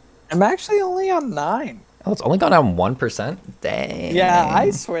 Yeah. I'm actually only on 9. Oh, it's only gone down 1%. Dang. Yeah,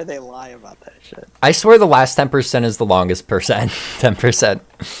 I swear they lie about that shit. I swear the last 10% is the longest percent. 10%.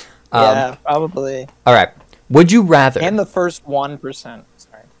 Yeah, probably. All right. Would you rather? And the first 1%.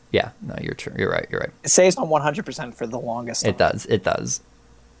 Sorry, Yeah. No, you're true. You're right. it stays on 100% for the longest. It does. It does.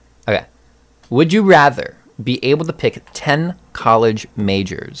 Okay. Would you rather be able to pick 10 college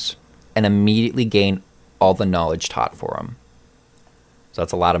majors and immediately gain all the knowledge taught for them? So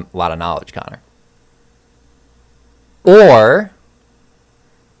that's a lot of knowledge, Connor. Or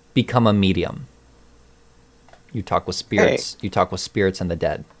become a medium. You talk with spirits. You talk with spirits and the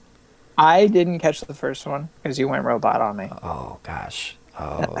dead. I didn't catch the first one because you went robot on me. Oh gosh.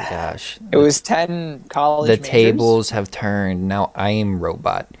 Oh gosh. It was 10 college The majors. tables have turned. Now I am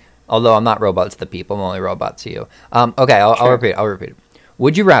robot. Although I'm not robot to the people, I'm only robot to you. Okay, I'll repeat. I'll repeat it.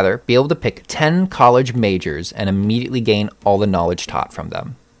 Would you rather be able to pick 10 college majors and immediately gain all the knowledge taught from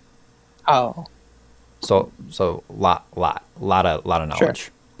them? Oh. So lot of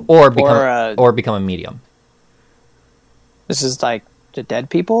knowledge. Or become a medium. This is like the dead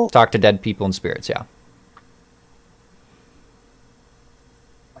people? Talk to dead people and spirits, yeah.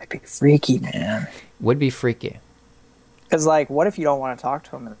 Might be freaky, man. Would be freaky. Because, like, what if you don't want to talk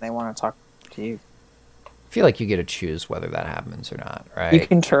to them and they want to talk to you? I feel like you get to choose whether that happens or not, right? You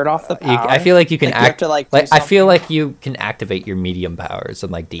can turn off the power. I feel like you can you have to, do I feel something. like you can activate your medium powers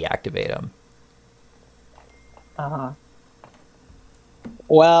and like deactivate them. Uh-huh.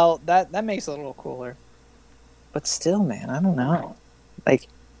 Well, that makes it a little cooler. But still, man, I don't know. Like,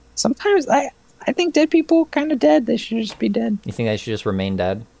 sometimes I think dead people kind of dead. They should just be dead. You think I should just remain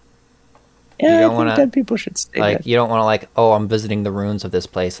dead? Yeah, don't I think wanna- dead people should stay Like dead. you don't want to like, oh, I'm visiting the ruins of this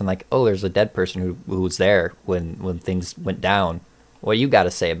place, and like, oh, there's a dead person who was there when things went down. What you got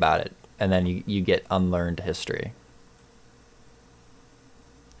to say about it? And then you get unlearned history.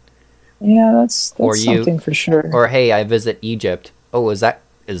 Yeah, that's or you- something for sure. Or hey, I visit Egypt Oh, is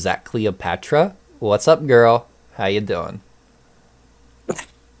that Cleopatra? What's up, girl? How you doing?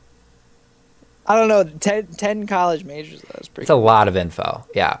 I don't know. 10 college majors. That was pretty. It's a lot of info.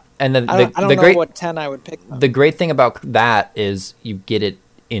 Yeah, and then I don't the know great what 10 I would pick. Though. the great thing about that is you get it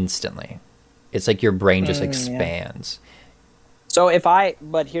instantly. It's like your brain just expands. So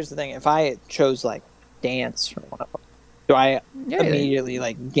but here's the thing: if I chose like dance or whatever, do I immediately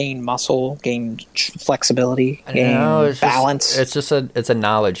like gain muscle, gain flexibility, gain balance? It's a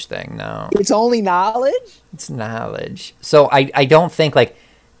knowledge thing. No, it's only knowledge. It's knowledge. So I don't think like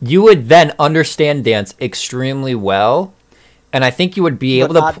you would then understand dance extremely well, and I think you would be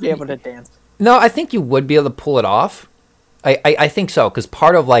able to be able to dance. No, I think you would be able to pull it off. I think so, because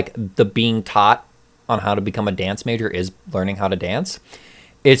part of like the being taught on how to become a dance major is learning how to dance.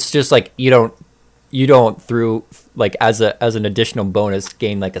 It's just like you don't through like as an additional bonus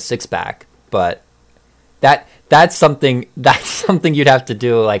gain like a 6-pack, but that's something you'd have to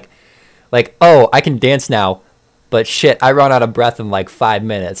do like oh, I can dance now, but shit, I run out of breath in like 5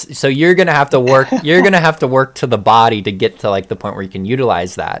 minutes. So you're gonna have to work to the body to get to like the point where you can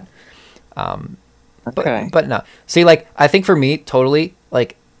utilize that. Okay. But no. See, like, I think for me, totally,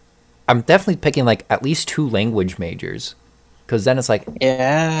 like, I'm definitely picking, like, at least 2 language majors. Because then it's like,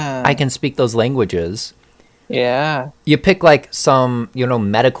 yeah, I can speak those languages. Yeah. You pick, like, some,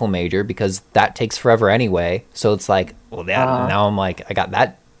 medical major, because that takes forever anyway. So it's like, well, now I'm like, I got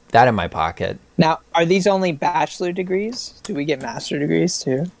that in my pocket. Now, are these only bachelor degrees? Do we get master degrees,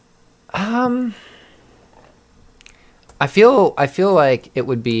 too? I feel like it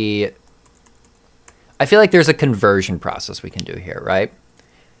would be... I feel like there's a conversion process we can do here, right?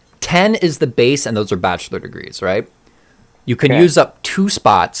 10 is the base, and those are bachelor degrees, right? You can use up 2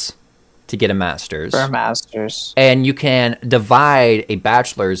 spots to get a master's. For a master's. And you can divide a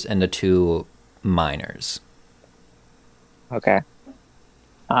bachelor's into 2 minors. Okay.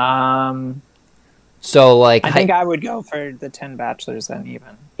 So, like... I think I would go for the 10 bachelors then,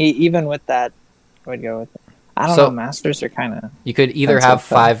 even. Even with that, I would go with it. I don't know, masters are kind of... You could either have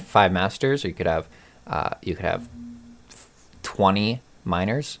 5 masters, or you could have 20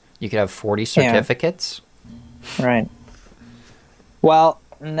 minors. You could have 40 certificates. Yeah. Right. Well,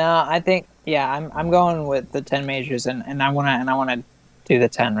 no, I think I'm going with the 10 majors, and I wanna do the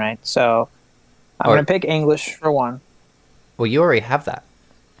 10, right? So I'm gonna pick English for 1. Well, you already have that.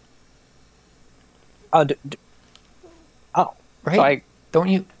 Oh, right.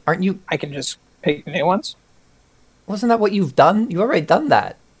 So aren't you? I can just pick new ones. Wasn't that what you've done? You've already done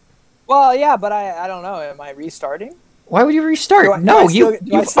that. Well, yeah, but I don't know. Am I restarting? Why would you restart?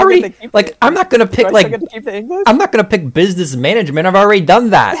 You've already like. I'm not gonna pick like. Keep the English? I'm not gonna pick business management. I've already done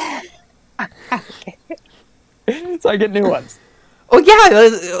that. So I get new ones. Oh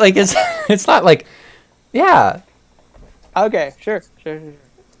yeah, like it's not like, yeah. Okay, sure.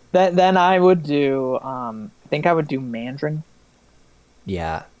 Then I would do. I think I would do Mandarin.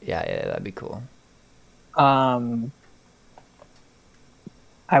 Yeah, that'd be cool.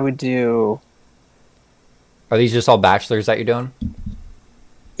 I would do... Are these just all bachelors that you're doing?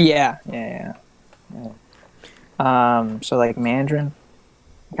 Yeah. So like Mandarin.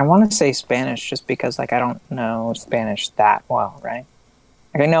 I want to say Spanish just because like I don't know Spanish that well, right?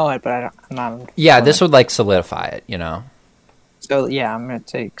 Like I know it, but I'm not... Yeah, this would like solidify it, So yeah, I'm gonna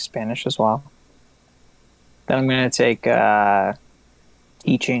take Spanish as well. Then I'm gonna take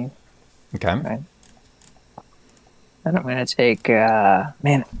teaching. Okay. Right. Then I'm gonna take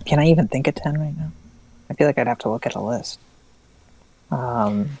man, can I even think of 10 right now? I feel like I'd have to look at a list.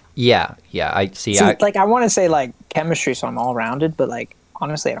 Yeah, I see. So, I want to say like chemistry, so I'm all rounded, but like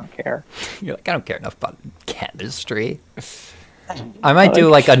honestly, I don't care. You're like, I don't care enough about chemistry. I might do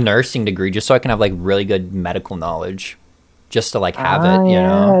like a nursing degree just so I can have like really good medical knowledge, just to like have it.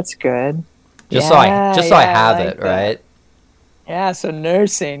 Yeah, that's good. Just so I have it, right? Yeah. So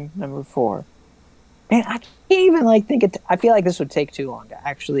nursing number 4. Man, I can't even like think it. I feel like this would take too long to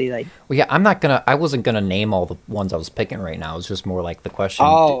actually like. Well, yeah, I wasn't gonna name all the ones I was picking right now. It's just more like the question.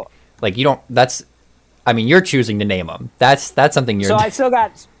 Oh, like you don't. I mean, you're choosing to name them. That's something you're. So I still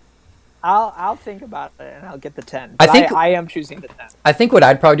got. I'll think about it and I'll get the 10. I am choosing the 10. I think what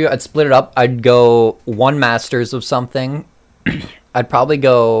I'd probably do, I'd split it up. I'd go 1 master's of something. I'd probably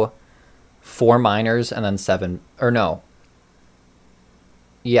go 4 minors and then 7 or no.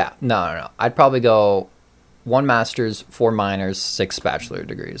 Yeah, no. I'd probably go 1 master's, 4 minors, 6 bachelor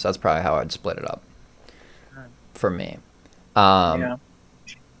degrees. That's probably how I'd split it up for me. Yeah.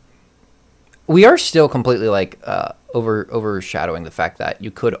 We are still completely like overshadowing the fact that you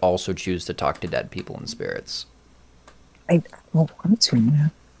could also choose to talk to dead people and spirits. I don't want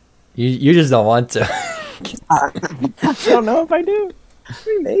to. You just don't want to. I don't know if I do. I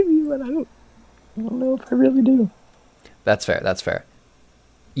mean, maybe, but I don't know if I really do. That's fair. That's fair.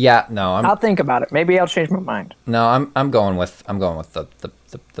 Yeah, no, I'll think about it. Maybe I'll change my mind. I'm going with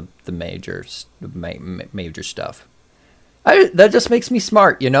the major stuff. That just makes me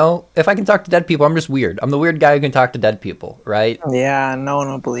smart, you know? If I can talk to dead people, I'm just weird. I'm the weird guy who can talk to dead people, right? Yeah, no one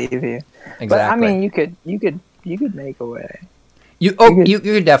will believe you. Exactly. But I mean, you could make a way. You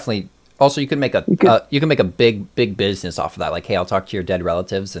could definitely. Also, you could make a you can make a big business off of that. Like, hey, I'll talk to your dead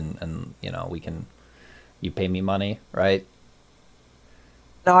relatives, and you know, you pay me money, right?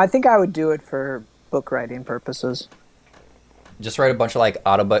 No, I think I would do it for book writing purposes. Just write a bunch of like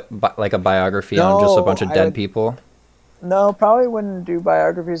like a biography on just a bunch of dead people. No, probably wouldn't do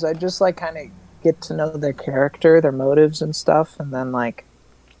biographies. I'd just like kind of get to know their character, their motives and stuff, and then like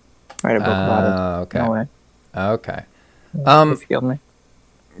write a book about it. Okay. No way. Okay. You feel me?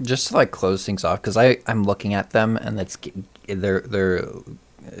 Just to like close things off, because I'm looking at them and they're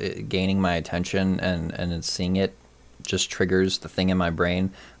gaining my attention, and seeing it just triggers the thing in my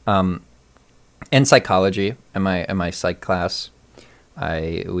brain. In psychology, in my psych class,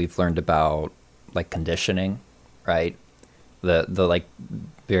 we've learned about like conditioning, right? The like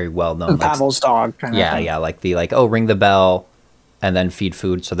very well known Pavlov's dog. Yeah, like ring the bell, and then feed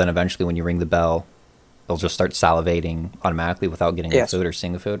food. So then eventually, when you ring the bell, they'll just start salivating automatically without getting the food or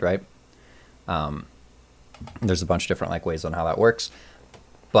seeing the food, right? There's a bunch of different like ways on how that works,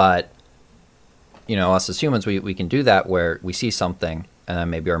 but you know, us as humans, we can do that where we see something and then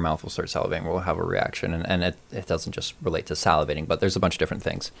maybe our mouth will start salivating, we'll have a reaction, and it doesn't just relate to salivating, but there's a bunch of different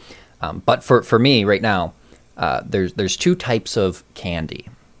things. But for me right now, there's two types of candy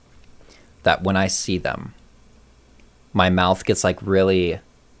that when I see them, my mouth gets like really,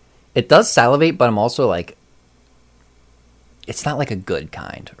 it does salivate, but I'm also like, it's not like a good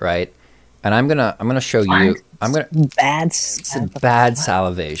kind, right? And I'm gonna show you. Bad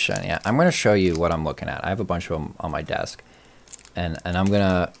Salivation. Yeah, I'm gonna show you what I'm looking at. I have a bunch of them on my desk, and I'm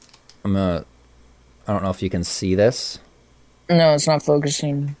gonna. I don't know if you can see this. No, it's not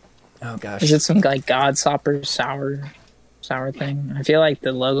focusing. Oh gosh. Is it some like Godstopper sour thing? I feel like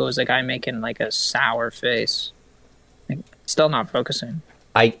the logo is a guy making like a sour face. Like, still not focusing.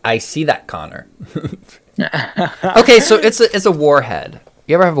 I see that, Connor. Okay, so it's a warhead.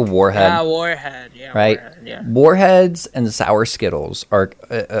 You ever have a warhead? Yeah, warhead. Yeah, right. Warhead, yeah. Warheads and sour Skittles are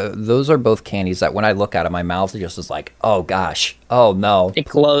those are both candies that when I look at them, my mouth just is like, oh gosh, oh no. It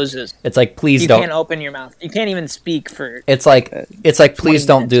closes. It's like, please you don't. You can't open your mouth. You can't even speak for. It's like please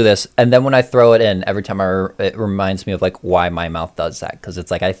don't do this. And then when I throw it in, every time it reminds me of like why my mouth does that, because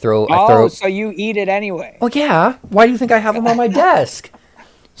it's like I throw. So you eat it anyway. Well, yeah. Why do you think I have them on my desk?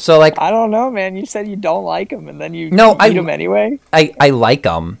 So like, I don't know, man. You said you don't like them, and then you eat them anyway. I like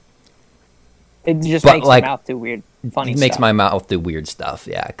them. It just makes your mouth do weird, funny stuff. It makes my mouth do weird stuff,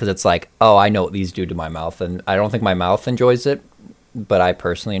 yeah. Because it's like, oh, I know what these do to my mouth, and I don't think my mouth enjoys it, but I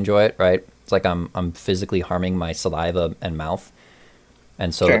personally enjoy it, right? It's like I'm physically harming my saliva and mouth,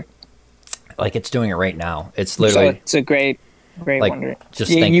 and so, sure. Like, it's doing it right now. It's literally. So it's a great like, wonder.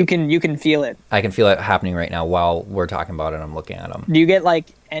 Just you can feel it. I can feel it happening right now while we're talking about it. And I'm looking at them. Do you get like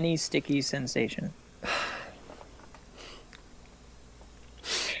any sticky sensation?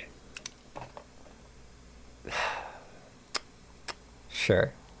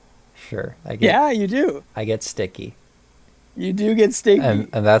 Sure. Yeah, you do. I get sticky. You do get sticky. And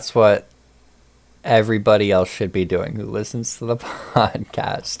that's what everybody else should be doing who listens to the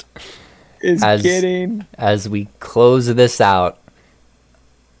podcast. As we close this out,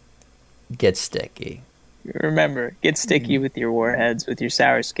 get sticky. Remember, get sticky with your warheads, with your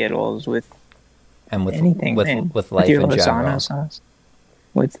sour Skittles, with anything, with life in general. Sauce.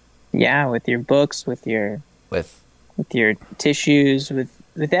 With your books, with your tissues,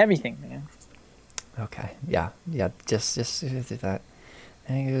 with everything, man. Okay, yeah, just do that,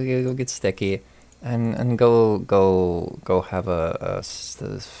 and go get sticky, and go have a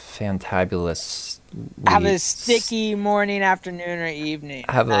fantabulous. Have a sticky morning, afternoon, or evening,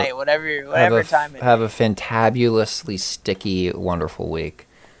 night, whatever time it is. Have a fantabulously sticky, wonderful week.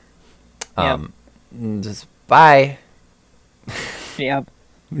 Just bye. Yep.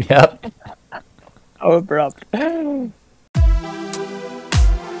 Yep. Abrupt.